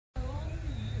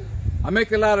I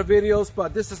make a lot of videos,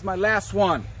 but this is my last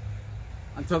one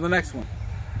until the next one.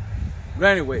 But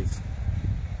anyways,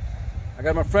 I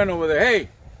got my friend over there. Hey,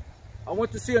 I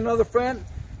went to see another friend,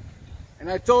 and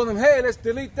I told him, hey, let's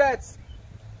delete debts.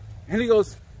 And he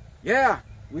goes, yeah,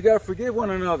 we got to forgive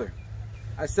one another.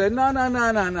 I said,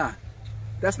 no.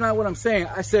 That's not what I'm saying.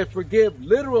 I said forgive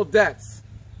literal debts.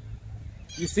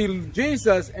 You see,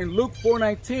 Jesus in Luke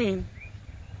 4:19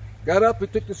 got up, he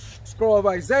took the scroll of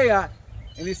Isaiah,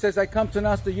 and he says, I come to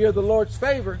announce the year of the Lord's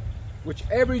favor, which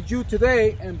every Jew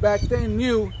today and back then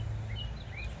knew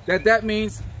that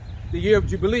means the year of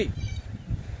Jubilee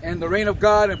and the reign of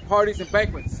God and parties and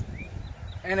banquets.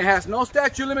 And it has no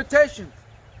statute of limitations,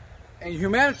 and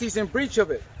humanity's in breach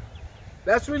of it.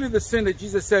 That's really the sin that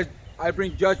Jesus said, I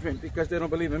bring judgment because they don't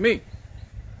believe in me.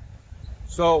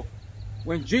 So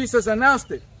when Jesus announced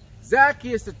it,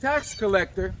 Zacchaeus, the tax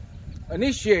collector,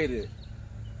 initiated it.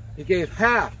 He gave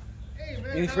half.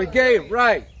 Amen. And he forgave,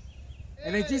 right.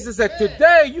 And then Jesus said,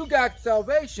 today you got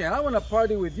salvation. I want to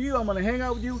party with you. I'm going to hang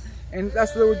out with you. And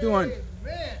that's what we're doing.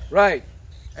 Right.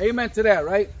 Amen to that,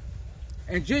 right?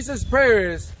 And Jesus' prayer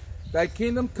is, thy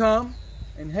kingdom come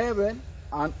in heaven,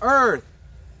 on earth,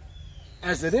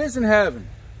 as it is in heaven.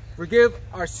 Forgive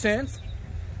our sins.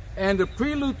 And the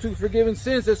prelude to forgiving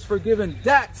sins is forgiving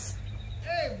debts.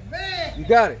 Amen. You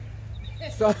got it.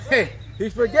 So, hey, he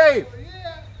forgave.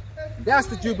 That's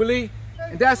the Jubilee.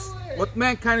 And that's what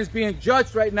mankind is being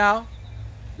judged right now.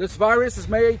 This virus is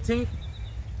May 18th.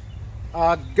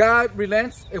 God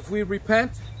relents if we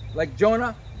repent, like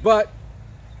Jonah. But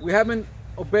we haven't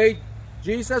obeyed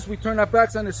Jesus. We turn our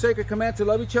backs on the sacred command to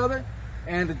love each other.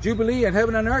 And the Jubilee in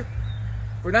heaven and earth.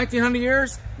 For 1900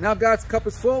 years, now God's cup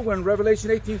is full. We're in Revelation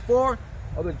 18:4,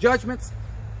 all the judgments.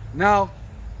 Now,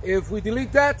 if we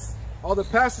delete that, all the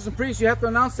pastors and priests, you have to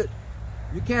announce it.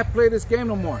 You can't play this game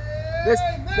no more.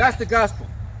 That's the gospel.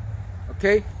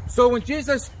 Okay? So when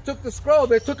Jesus took the scroll,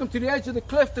 they took him to the edge of the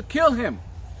cliff to kill him.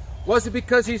 Was it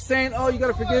because he's saying, oh, you got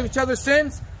to forgive each other's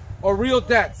sins? Or real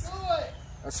debts?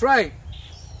 That's right.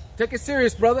 Take it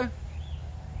serious, brother.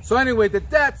 So anyway, the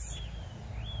debts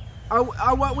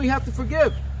are what we have to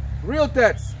forgive. Real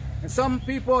debts. And some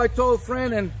people, I told a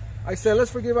friend, and I said,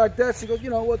 let's forgive our debts. He goes, you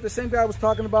know what, the same guy I was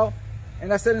talking about.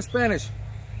 And I said in Spanish,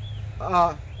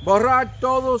 borrar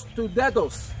todos tus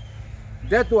dedos.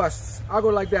 Dedos,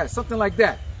 algo like that, something like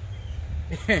that.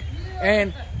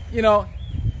 And, you know,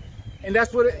 and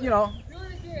that's what it, you know. Do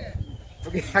it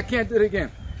again. I can't do it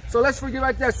again. So let's forgive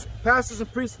our debts. Pastors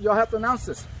and priests, y'all have to announce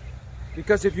this.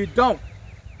 Because if you don't,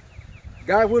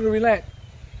 God will relent.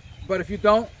 But if you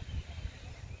don't,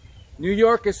 New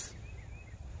York is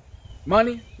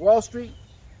money, Wall Street,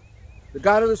 the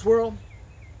God of this world.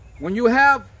 When you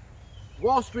have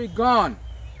Wall Street gone,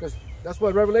 because that's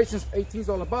what Revelation 18 is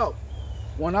all about.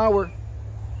 1 hour,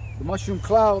 the mushroom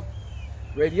cloud,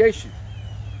 radiation.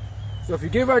 So if you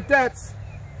give our debts,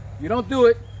 you don't do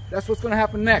it, that's what's going to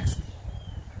happen next.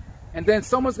 And then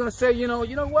someone's going to say, you know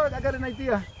what, I got an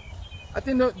idea. I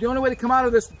think the only way to come out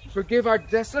of this, forgive our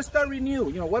debts. Let's start renew.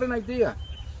 You know, what an idea.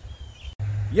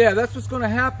 Yeah, that's what's going to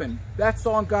happen. That's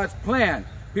on God's plan.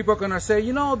 People are going to say,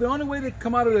 you know, the only way to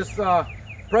come out of this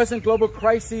present global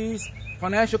crisis,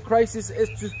 financial crisis,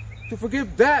 is to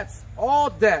forgive debts, all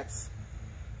debts.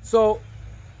 So,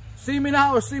 see me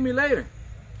now or see me later.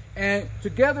 And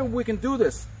together we can do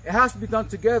this. It has to be done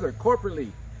together,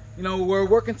 corporately. You know, we're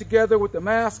working together with the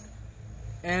mask,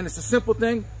 and it's a simple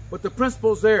thing, but the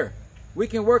principle's there. We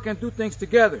can work and do things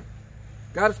together.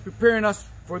 God is preparing us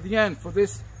for the end, for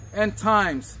this end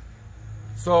times.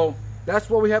 So that's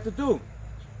what we have to do.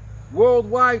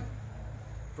 Worldwide,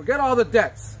 forget all the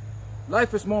debts.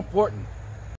 Life is more important.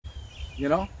 You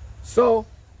know? So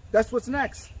that's what's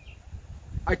next.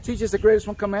 I teach as the greatest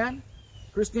one command.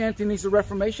 Christianity needs a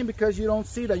reformation because you don't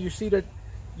see that. You see that,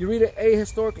 you read it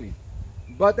ahistorically.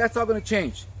 But that's all going to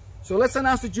change. So let's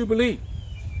announce the Jubilee.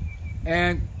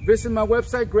 And visit my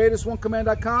website,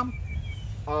 greatestoncommand.com,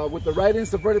 with the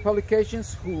writings of Verdict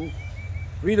Publications, who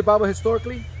read the Bible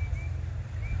historically.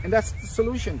 And that's the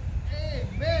solution.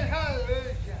 Amen.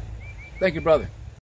 Hallelujah. Thank you, brother.